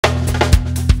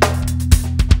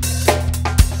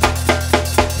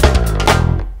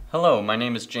Hello, my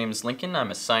name is James Lincoln.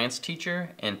 I'm a science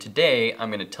teacher, and today I'm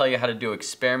going to tell you how to do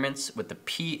experiments with the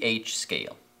pH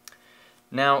scale.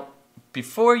 Now,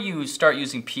 before you start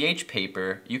using pH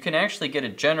paper, you can actually get a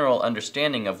general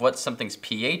understanding of what something's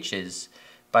pH is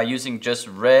by using just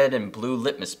red and blue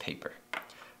litmus paper.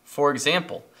 For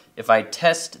example, if I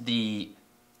test the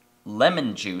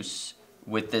lemon juice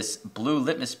with this blue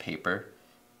litmus paper,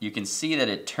 you can see that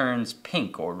it turns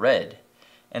pink or red.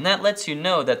 And that lets you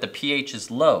know that the pH is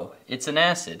low. It's an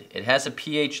acid. It has a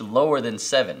pH lower than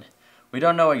 7. We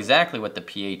don't know exactly what the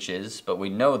pH is, but we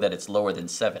know that it's lower than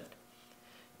 7.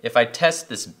 If I test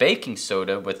this baking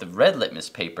soda with the red litmus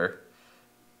paper,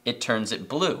 it turns it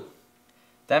blue.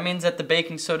 That means that the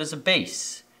baking soda is a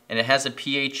base, and it has a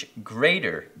pH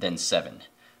greater than 7.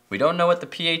 We don't know what the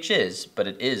pH is, but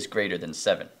it is greater than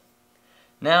 7.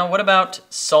 Now, what about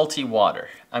salty water?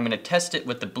 I'm going to test it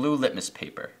with the blue litmus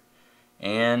paper,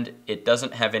 and it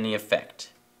doesn't have any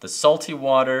effect. The salty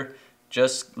water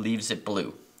just leaves it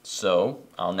blue. So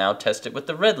I'll now test it with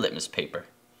the red litmus paper.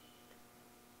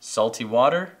 Salty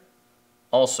water,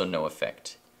 also no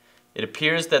effect. It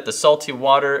appears that the salty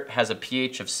water has a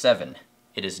pH of 7.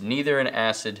 It is neither an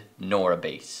acid nor a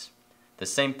base. The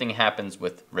same thing happens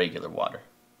with regular water.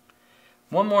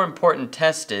 One more important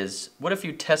test is, what if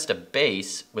you test a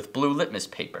base with blue litmus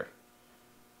paper?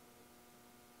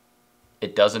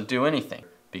 It doesn't do anything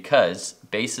because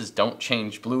bases don't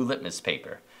change blue litmus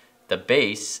paper. The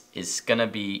base is going to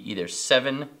be either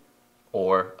 7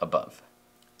 or above.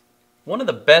 One of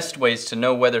the best ways to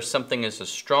know whether something is a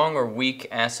strong or weak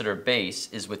acid or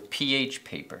base is with pH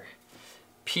paper.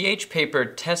 pH paper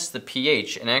tests the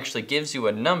pH and actually gives you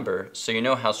a number so you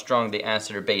know how strong the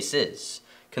acid or base is.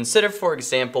 Consider, for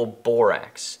example,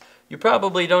 borax. You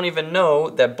probably don't even know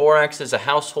that borax is a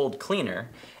household cleaner,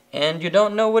 and you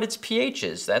don't know what its pH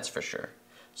is, that's for sure.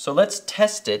 So let's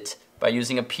test it by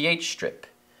using a pH strip.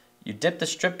 You dip the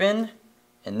strip in,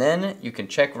 and then you can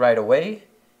check right away.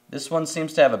 This one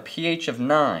seems to have a pH of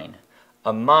 9,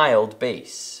 a mild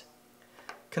base.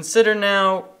 Consider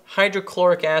now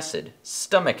hydrochloric acid,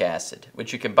 stomach acid,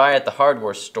 which you can buy at the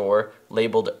hardware store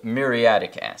labeled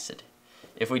muriatic acid.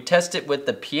 If we test it with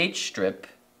the pH strip,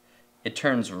 it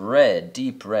turns red,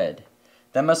 deep red.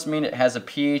 That must mean it has a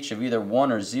pH of either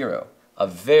 1 or 0, a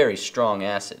very strong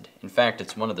acid. In fact,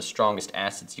 it's one of the strongest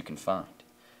acids you can find.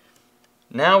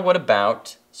 Now what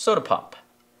about soda pop?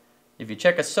 If you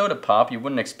check a soda pop, you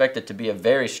wouldn't expect it to be a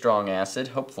very strong acid,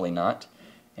 hopefully not.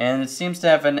 And it seems to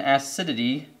have an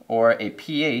acidity, or a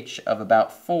pH, of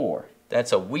about 4.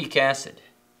 That's a weak acid.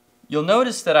 You'll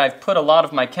notice that I've put a lot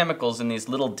of my chemicals in these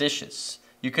little dishes.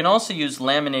 You can also use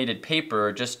laminated paper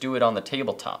or just do it on the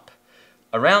tabletop.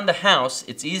 Around the house,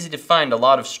 it's easy to find a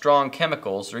lot of strong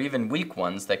chemicals or even weak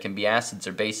ones that can be acids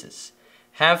or bases.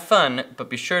 Have fun, but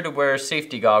be sure to wear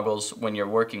safety goggles when you're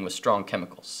working with strong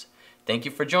chemicals. Thank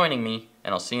you for joining me,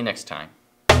 and I'll see you next time.